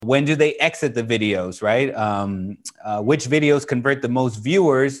when do they exit the videos, right? Which videos convert the most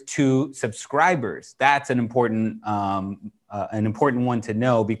viewers to subscribers? That's an important one to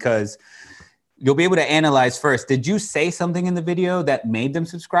know, because you'll be able to analyze first. Did you say something in the video that made them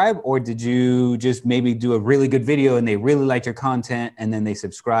subscribe? Or did you just maybe do a really good video and they really liked your content and then they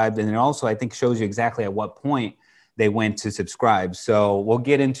subscribed? And it also, I think, shows you exactly at what point they went to subscribe. So we'll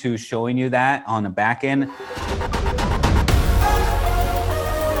get into showing you that on the back end.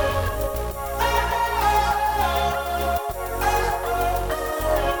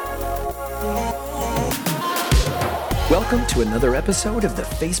 Welcome to another episode of the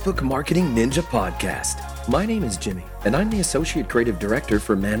Facebook Marketing Ninja Podcast. My name is Jimmy, and I'm the Associate Creative Director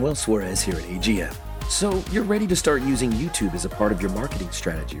for Manuel Suarez here at AGM. So you're ready to start using YouTube as a part of your marketing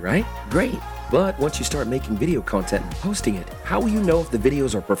strategy, right? Great. But once you start making video content and posting it, how will you know if the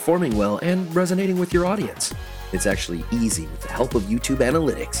videos are performing well and resonating with your audience? It's actually easy with the help of YouTube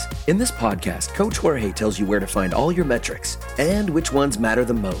Analytics. In this podcast, Coach Jorge tells you where to find all your metrics and which ones matter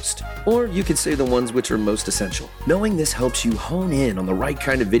the most. Or you could say the ones which are most essential. Knowing this helps you hone in on the right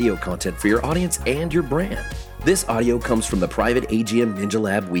kind of video content for your audience and your brand. This audio comes from the private AGM Ninja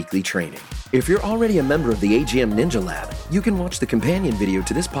Lab weekly training. If you're already a member of the AGM Ninja Lab, you can watch the companion video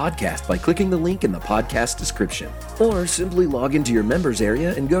to this podcast by clicking the link in the podcast description. Or simply log into your members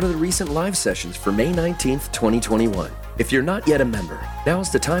area and go to the recent live sessions for May 19th, 2021. If you're not yet a member,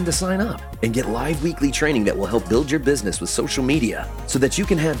 now's the time to sign up and get live weekly training that will help build your business with social media so that you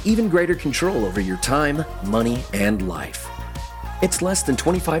can have even greater control over your time, money, and life. It's less than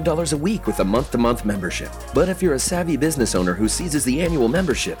 $25 a week with a month-to-month membership. But if you're a savvy business owner who seizes the annual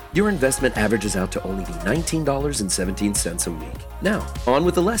membership, your investment averages out to only be $19.17 a week. Now, on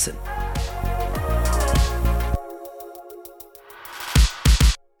with the lesson.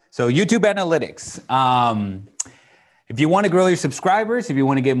 So YouTube Analytics. If you want to grow your subscribers, if you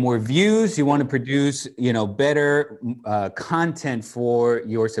want to get more views, you want to produce, better content for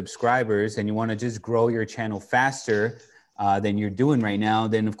your subscribers, and you want to just grow your channel faster than you're doing right now,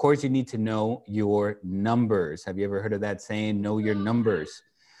 then of course you need to know your numbers. Have you ever heard of that saying, know your numbers?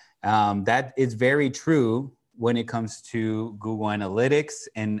 That is very true when it comes to Google Analytics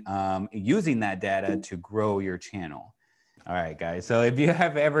and using that data to grow your channel. All right, guys. So if you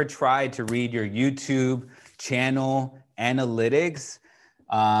have ever tried to read your YouTube channel analytics,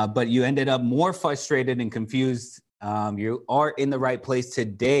 but you ended up more frustrated and confused, you are in the right place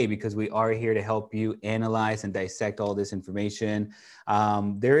today, because we are here to help you analyze and dissect all this information.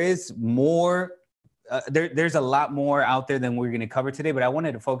 There is more, there's a lot more out there than we're going to cover today, but I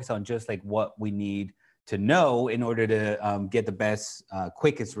wanted to focus on just like what we need to know in order to get the best,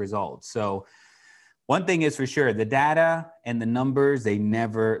 quickest results. So one thing is for sure, the data and the numbers, they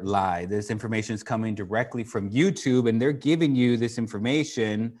never lie. This information is coming directly from YouTube, and they're giving you this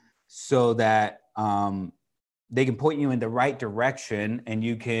information so that they can point you in the right direction and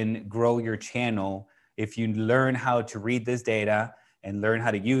you can grow your channel if you learn how to read this data and learn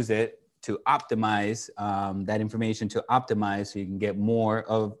how to use it to optimize that information, to optimize so you can get more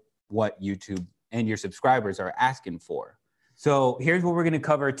of what YouTube and your subscribers are asking for. So here's what we're going to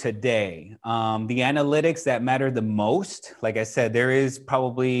cover today. The analytics that matter the most. Like I said, there is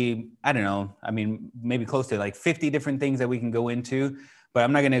probably, maybe close to like 50 different things that we can go into. But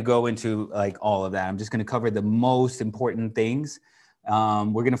I'm not going to go into like all of that. I'm just going to cover the most important things.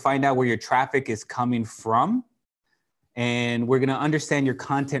 We're going to find out where your traffic is coming from. And we're going to understand your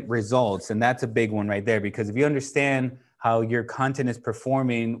content results. And that's a big one right there, because if you understand how your content is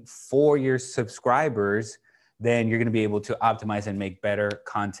performing for your subscribers, then you're going to be able to optimize and make better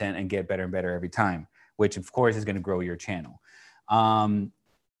content and get better and better every time, which of course is going to grow your channel.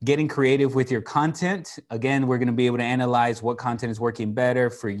 Getting creative with your content. Again, we're going to be able to analyze what content is working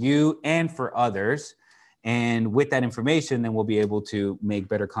better for you and for others. And with that information, then we'll be able to make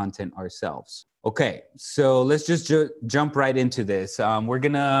better content ourselves. Okay, so let's just jump right into this. We're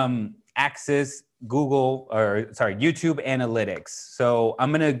going to access YouTube Analytics. So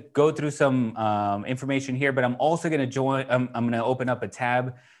I'm going to go through some information here, but I'm also going to I'm going to open up a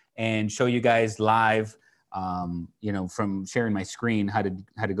tab and show you guys live from sharing my screen, how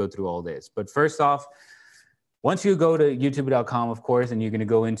to go through all this. But first off, once you go to youtube.com, of course, and you're going to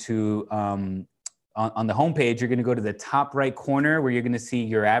go into, on the homepage, you're going to go to the top right corner where you're going to see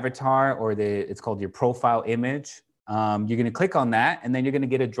your avatar, or it's called your profile image. You're going to click on that, and then you're going to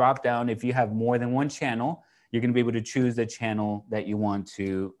get a drop down. If you have more than one channel, you're going to be able to choose the channel that you want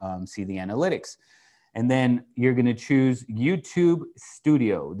to see the analytics. And then you're going to choose YouTube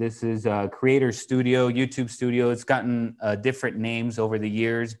Studio. This is Creator Studio, YouTube Studio. It's gotten different names over the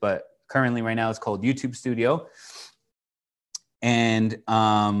years, but currently right now it's called YouTube Studio. And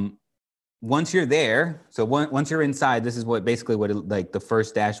once you're there, so once you're inside, this is what basically what like the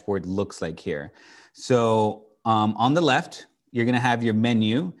first dashboard looks like here. So on the left, you're going to have your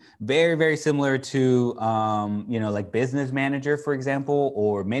menu, very, very similar to, like Business Manager, for example,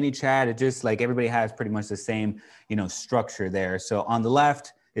 or ManyChat. It just like everybody has pretty much the same, structure there. So on the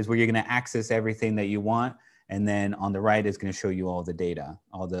left is where you're going to access everything that you want. And then on the right is going to show you all the data,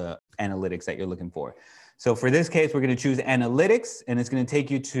 all the analytics that you're looking for. So for this case, we're going to choose analytics, and it's going to take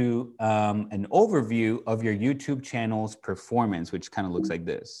you to an overview of your YouTube channel's performance, which kind of looks like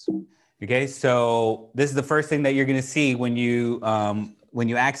this. Okay, so this is the first thing that you're going to see when you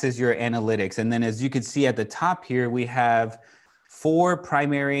access your analytics. And then as you can see at the top here, we have 4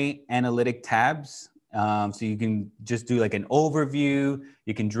 primary analytic tabs. So you can just do like an overview.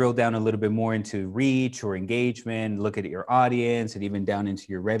 You can drill down a little bit more into reach or engagement, look at your audience, and even down into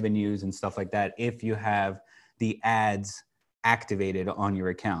your revenues and stuff like that if you have the ads activated on your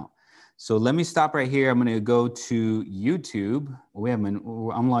account. So let me stop right here. I'm going to go to YouTube.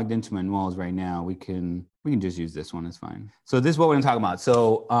 I'm logged into Manuel's right now. We can just use this one. It's fine. So this is what we're going to talk about.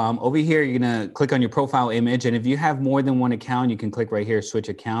 So over here, you're going to click on your profile image. And if you have more than one account, you can click right here, switch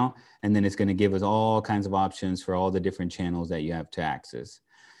account. And then it's going to give us all kinds of options for all the different channels that you have to access.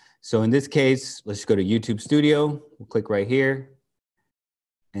 So in this case, let's go to YouTube Studio. We'll click right here.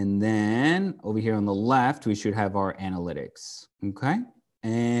 And then over here on the left, we should have our analytics. Okay.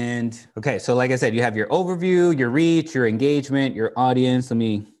 And okay, so like I said, you have your overview, your reach, your engagement, your audience. Let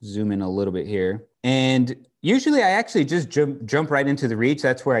me zoom in a little bit here. And usually I actually just jump right into the reach.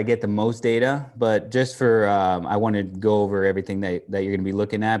 That's where I get the most data. But just for, I want to go over everything that you're going to be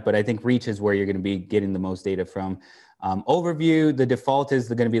looking at. But I think reach is where you're going to be getting the most data from. Overview, the default is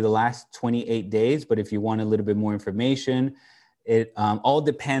going to be the last 28 days. But if you want a little bit more information, it all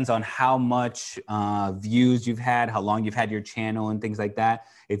depends on how much views you've had, how long you've had your channel and things like that.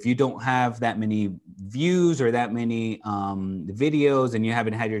 If you don't have that many views or that many videos and you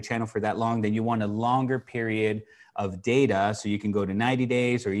haven't had your channel for that long, then you want a longer period of data so you can go to 90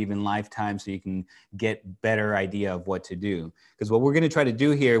 days or even lifetime so you can get better idea of what to do. Because what we're going to try to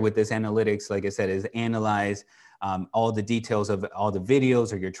do here with this analytics, like I said, is analyze all the details of all the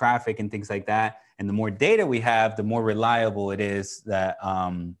videos or your traffic and things like that. And the more data we have, the more reliable it is that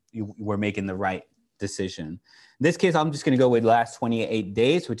we're making the right decision. In this case, I'm just going to go with last 28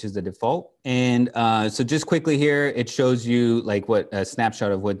 days, which is the default. And so just quickly here, it shows you like what a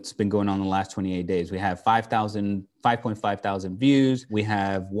snapshot of what's been going on in the last 28 days. We have 5.5 thousand views. We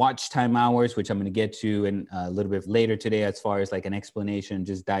have watch time hours, which I'm going to get to in a little bit later today, as far as like an explanation,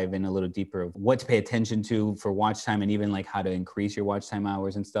 just dive in a little deeper of what to pay attention to for watch time and even like how to increase your watch time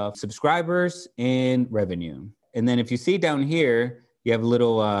hours and stuff. Subscribers and revenue. And then if you see down here, you have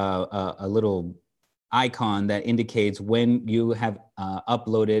a little icon that indicates when you have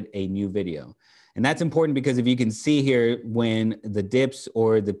uploaded a new video. And that's important because if you can see here when the dips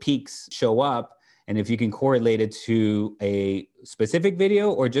or the peaks show up, and if you can correlate it to a specific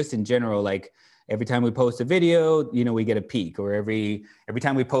video or just in general, like every time we post a video, we get a peak, or every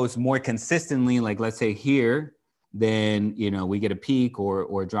time we post more consistently, like let's say here, then, we get a peak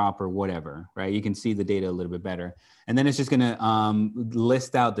or drop or whatever, right? You can see the data a little bit better. And then it's just going to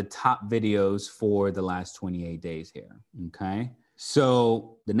list out the top videos for the last 28 days here. Okay.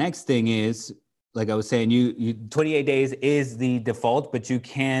 So the next thing is, like I was saying, you 28 days is the default, but you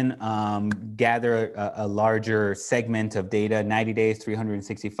can gather a larger segment of data, 90 days,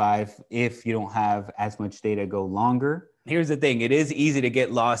 365, if you don't have as much data, go longer. Here's the thing, it is easy to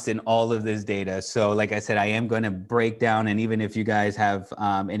get lost in all of this data. So like I said, I am going to break down, and even if you guys have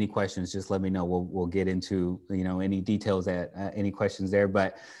any questions, just let me know. We'll get into, any details any questions there,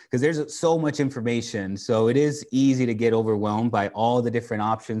 but because there's so much information. So it is easy to get overwhelmed by all the different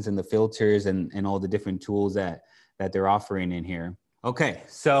options and the filters and all the different tools that they're offering in here. Okay,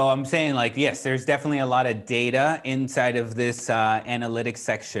 so I'm saying yes, there's definitely a lot of data inside of this analytics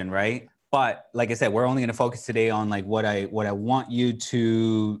section, right? But like I said, we're only going to focus today on what I want you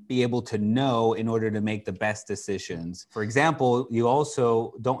to be able to know in order to make the best decisions. For example, you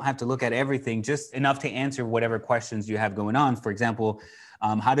also don't have to look at everything, just enough to answer whatever questions you have going on. For example,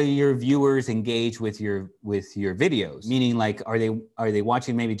 how do your viewers engage with your videos? Meaning, are they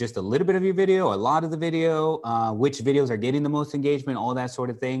watching maybe just a little bit of your video, a lot of the video, which videos are getting the most engagement, all that sort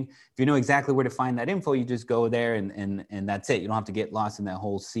of thing. If you know exactly where to find that info, you just go there and that's it. You don't have to get lost in that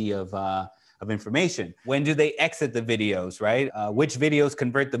whole sea of of information. When do they exit the videos, right? Which videos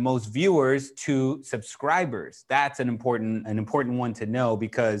convert the most viewers to subscribers? That's an important one to know,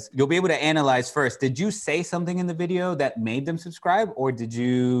 because you'll be able to analyze first, did you say something in the video that made them subscribe? Or did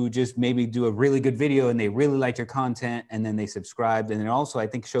you just maybe do a really good video and they really liked your content and then they subscribed? And it also, I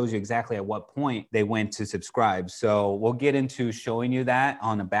think, shows you exactly at what point they went to subscribe. So we'll get into showing you that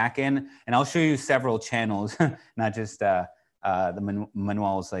on the back end, and I'll show you several channels, not just the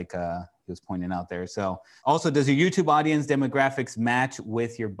manuals like he was pointing out there. So also, does your YouTube audience demographics match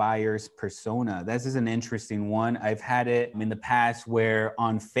with your buyer's persona? This is an interesting one. I've had it in the past where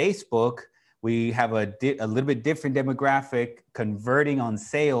on Facebook, we have a little bit different demographic converting on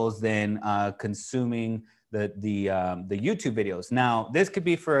sales than consuming the YouTube videos. Now, this could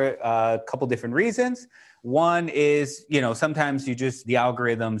be for a couple different reasons. One is, sometimes the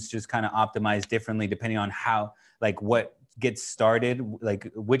algorithms just kind of optimize differently depending on how, what gets started,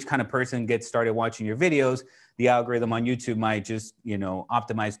 which kind of person gets started watching your videos. The algorithm on YouTube might just,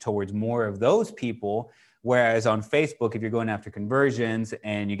 optimize towards more of those people. Whereas on Facebook, if you're going after conversions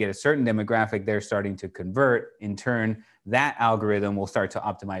and you get a certain demographic, they're starting to convert. In turn, that algorithm will start to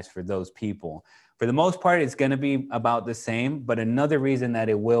optimize for those people. For the most part, it's going to be about the same. But another reason that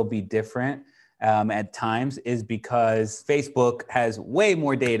it will be different at times is because Facebook has way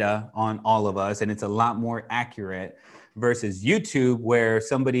more data on all of us, and it's a lot more accurate versus YouTube, where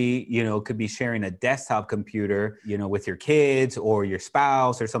somebody, could be sharing a desktop computer, with your kids or your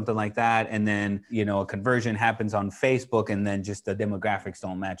spouse or something like that. And then, a conversion happens on Facebook, and then just the demographics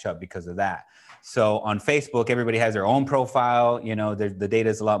don't match up because of that. So on Facebook, everybody has their own profile. The data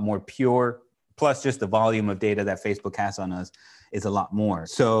is a lot more pure, plus just the volume of data that Facebook has on us is a lot more.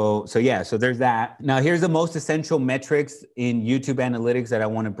 So there's that. Now, here's the most essential metrics in YouTube analytics that I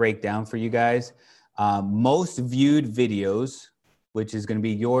want to break down for you guys. Most viewed videos, which is going to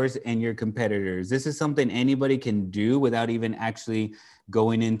be yours and your competitors. This is something anybody can do without even actually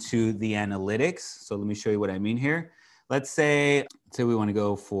going into the analytics. So let me show you what I mean here. Let's say we want to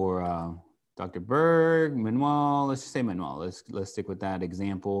go for Dr. Berg, Manuel. Let's just say Manuel. Let's stick with that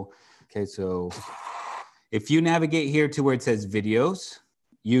example. Okay, so if you navigate here to where it says videos,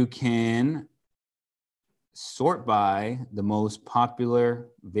 you can sort by the most popular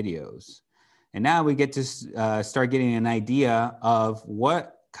videos. And now we get to start getting an idea of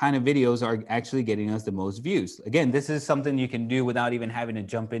what kind of videos are actually getting us the most views. Again, this is something you can do without even having to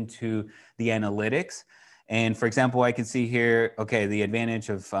jump into the analytics. And for example, I can see here, okay, the advantage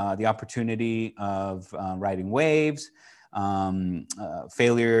of the opportunity of riding waves.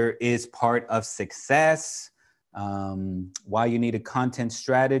 Failure is part of success. Why you need a content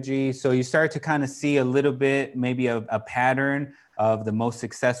strategy. So you start to kind of see a little bit, maybe a pattern of the most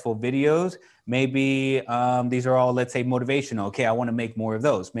successful videos. Maybe these are all, let's say, motivational. Okay, I want to make more of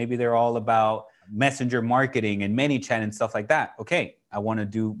those. Maybe they're all about messenger marketing and ManyChat and stuff like that. Okay, I want to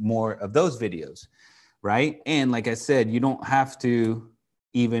do more of those videos, right? And like I said, you don't have to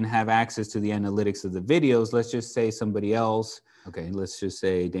even have access to the analytics of the videos. Let's just say somebody else. Okay, let's just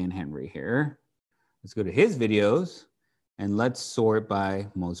say Dan Henry here. Let's go to his videos and let's sort by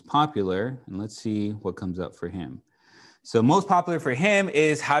most popular, and let's see what comes up for him. So most popular for him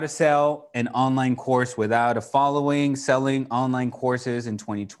is how to sell an online course without a following, selling online courses in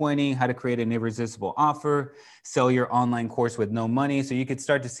 2020, how to create an irresistible offer, sell your online course with no money. So you could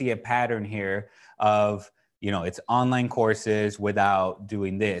start to see a pattern here of, it's online courses without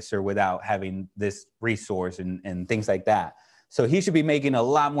doing this or without having this resource and things like that. So he should be making a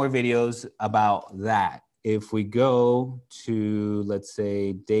lot more videos about that. If we go to, let's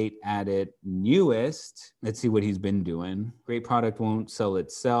say, date added newest, let's see what he's been doing. Great product won't sell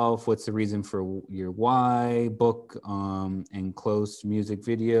itself. What's the reason for your why? Book and close music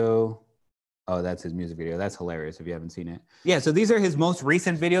video. Oh, that's his music video. That's hilarious if you haven't seen it. Yeah, so these are his most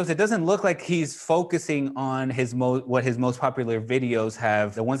recent videos. It doesn't look like he's focusing on what his most popular videos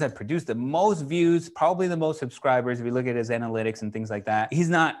have, the ones that produce the most views, probably the most subscribers. If you look at his analytics and things like that, he's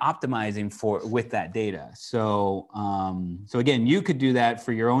not optimizing with that data. So again, you could do that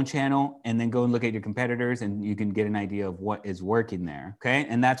for your own channel and then go and look at your competitors and you can get an idea of what is working there. Okay,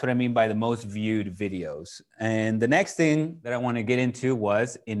 and that's what I mean by the most viewed videos. And the next thing that I want to get into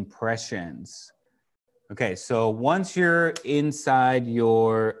was impressions. Okay, so once you're inside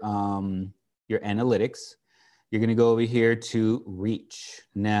your analytics, you're going to go over here to reach.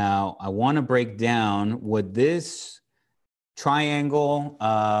 Now, I want to break down what this triangle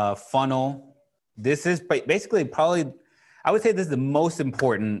funnel. This is basically probably, I would say this is the most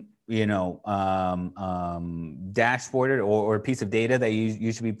important, dashboard or piece of data that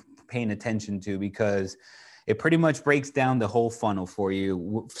you should be paying attention to, because it pretty much breaks down the whole funnel for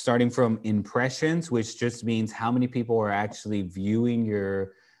you, starting from impressions, which just means how many people are actually viewing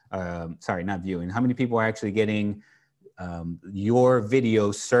your, sorry, not viewing, how many people are actually getting your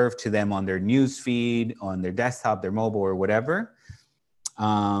video served to them on their news feed, on their desktop, their mobile, or whatever.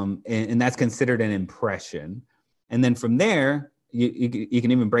 And that's considered an impression. And then from there, you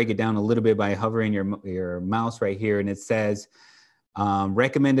can even break it down a little bit by hovering your mouse right here. And it says,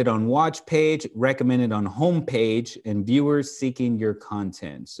 recommended on watch page, recommended on home page, and viewers seeking your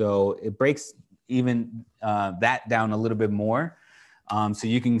content. So it breaks even that down a little bit more. So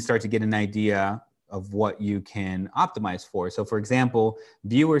you can start to get an idea of what you can optimize for. So for example,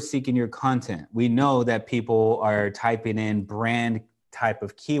 viewers seeking your content. We know that people are typing in brand type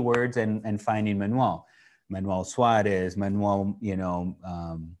of keywords and finding Manuel Suarez, Manuel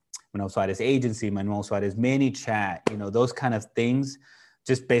Suarez agency, Manuel Suarez mini chat, those kind of things,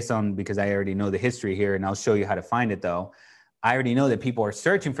 just based on, because I already know the history here, and I'll show you how to find it though. I already know that people are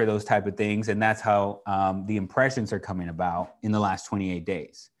searching for those type of things, and that's how the impressions are coming about in the last 28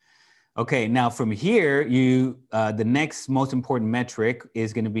 days. Okay, now from here, the next most important metric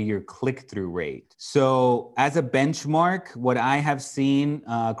is going to be your click-through rate. So as a benchmark, what I have seen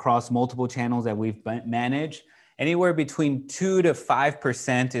across multiple channels that we've managed, anywhere between 2 to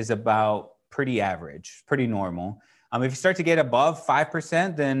 5% is about pretty average, pretty normal. If you start to get above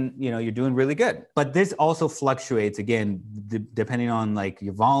 5%, then you're doing really good. But this also fluctuates, again, depending on like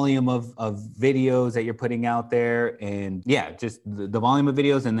your volume of videos that you're putting out there, and just the volume of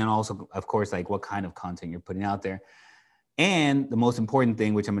videos, and then also, of course, like what kind of content you're putting out there. And the most important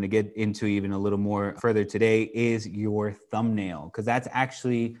thing, which I'm going to get into even a little more further today, is your thumbnail, because that's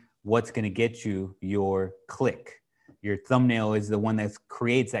actually what's going to get you your click. Your thumbnail is the one that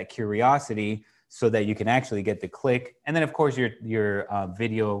creates that curiosity, so that you can actually get the click. And then of course your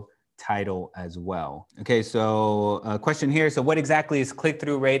video title as well. Okay, so a question here. So what exactly is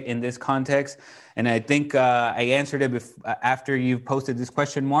click-through rate in this context? And I think I answered it after you've posted this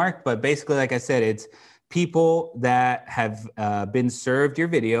question mark, but basically, like I said, it's people that have been served your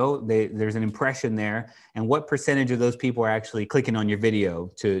video. There's an impression there. And what percentage of those people are actually clicking on your video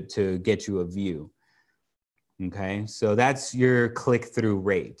to get you a view? Okay, so that's your click-through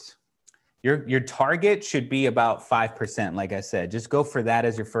rate. Your target should be about 5%. Like I said, just go for that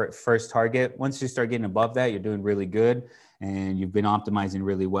as your first target. Once you start getting above that, you're doing really good and you've been optimizing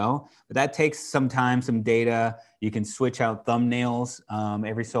really well. But that takes some time, some data. You can switch out thumbnails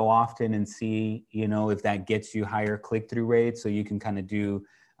every so often and see, if that gets you higher click-through rates. So you can kind of do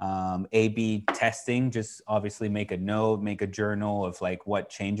A/B testing. Just obviously make a note, make a journal of like what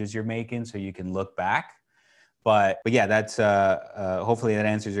changes you're making so you can look back. But yeah, that's hopefully that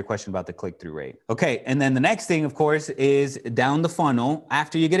answers your question about the click-through rate. Okay, and then the next thing, of course, is down the funnel.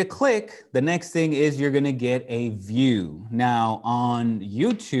 After you get a click, the next thing is you're gonna get a view. Now on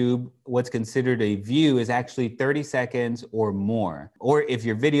YouTube, what's considered a view is actually 30 seconds or more. Or if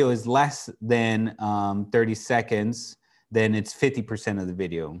your video is less than 30 seconds, then it's 50% of the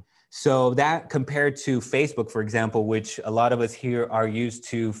video. So that compared to Facebook, for example, which a lot of us here are used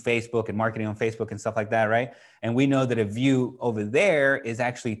to Facebook and marketing on Facebook and stuff like that, right? And we know that a view over there is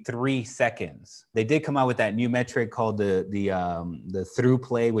actually 3 seconds. They did come out with that new metric called the through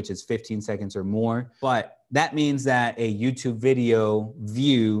play, which is 15 seconds or more. But that means that a YouTube video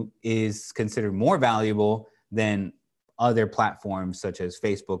view is considered more valuable than other platforms such as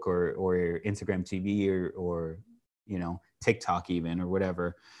Facebook or Instagram TV or TikTok even, or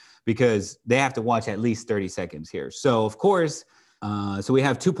whatever, because they have to watch at least 30 seconds here. So of course, so we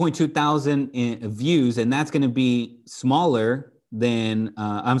have 2.2 thousand views, and that's going to be smaller than,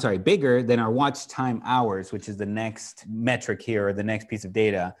 bigger than our watch time hours, which is the next metric here, or the next piece of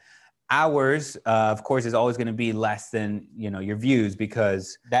data. Hours, of course, is always going to be less than, your views,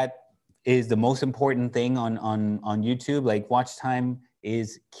 because that is the most important thing on YouTube. Like watch time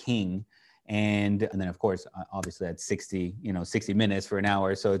is king. And then of course, obviously that's 60 minutes for an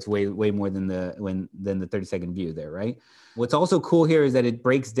hour. So it's way more than the 30-second view there, right? What's also cool here is that it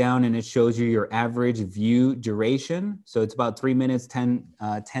breaks down and it shows you your average view duration. So it's about 3 minutes, 10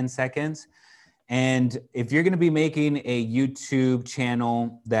 seconds. And if you're going to be making a YouTube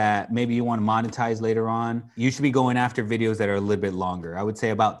channel that maybe you want to monetize later on, you should be going after videos that are a little bit longer. I would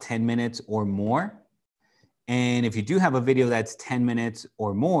say about 10 minutes or more. And if you do have a video that's 10 minutes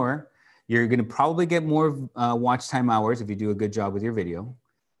or more, you're going to probably get more watch time hours if you do a good job with your video,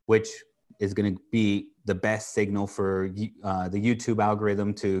 which is going to be the best signal for the YouTube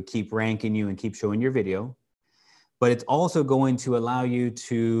algorithm to keep ranking you and keep showing your video. But it's also going to allow you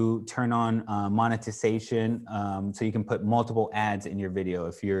to turn on monetization, so you can put multiple ads in your video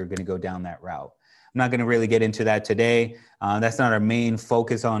if you're going to go down that route. I'm not going to really get into that today. That's not our main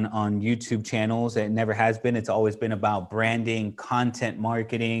focus on YouTube channels. It never has been. It's always been about branding, content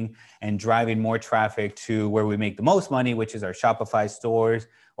marketing, and driving more traffic to where we make the most money, which is our Shopify stores,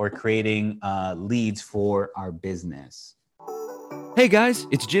 or creating leads for our business. Hey guys,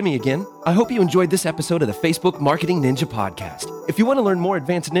 it's Jimmy again. I hope you enjoyed this episode of the Facebook Marketing Ninja Podcast. If you want to learn more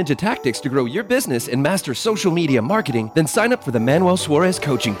advanced ninja tactics to grow your business and master social media marketing, then sign up for the Manuel Suarez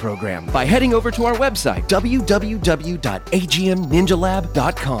Coaching Program by heading over to our website,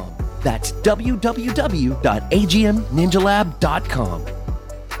 www.agmninjalab.com. That's www.agmninjalab.com.